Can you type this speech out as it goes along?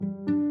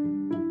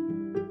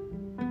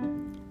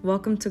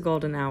Welcome to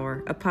Golden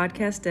Hour, a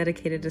podcast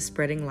dedicated to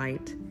spreading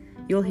light.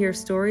 You'll hear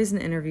stories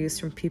and interviews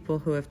from people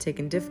who have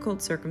taken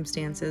difficult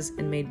circumstances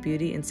and made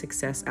beauty and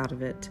success out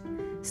of it.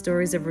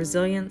 Stories of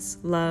resilience,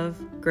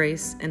 love,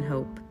 grace, and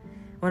hope.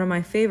 One of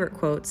my favorite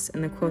quotes,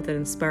 and the quote that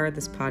inspired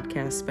this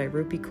podcast, by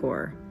Rupi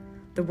Kaur.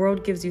 The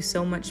world gives you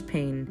so much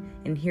pain,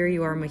 and here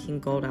you are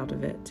making gold out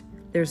of it.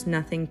 There's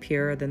nothing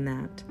purer than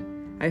that.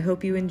 I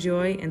hope you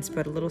enjoy and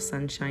spread a little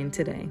sunshine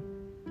today.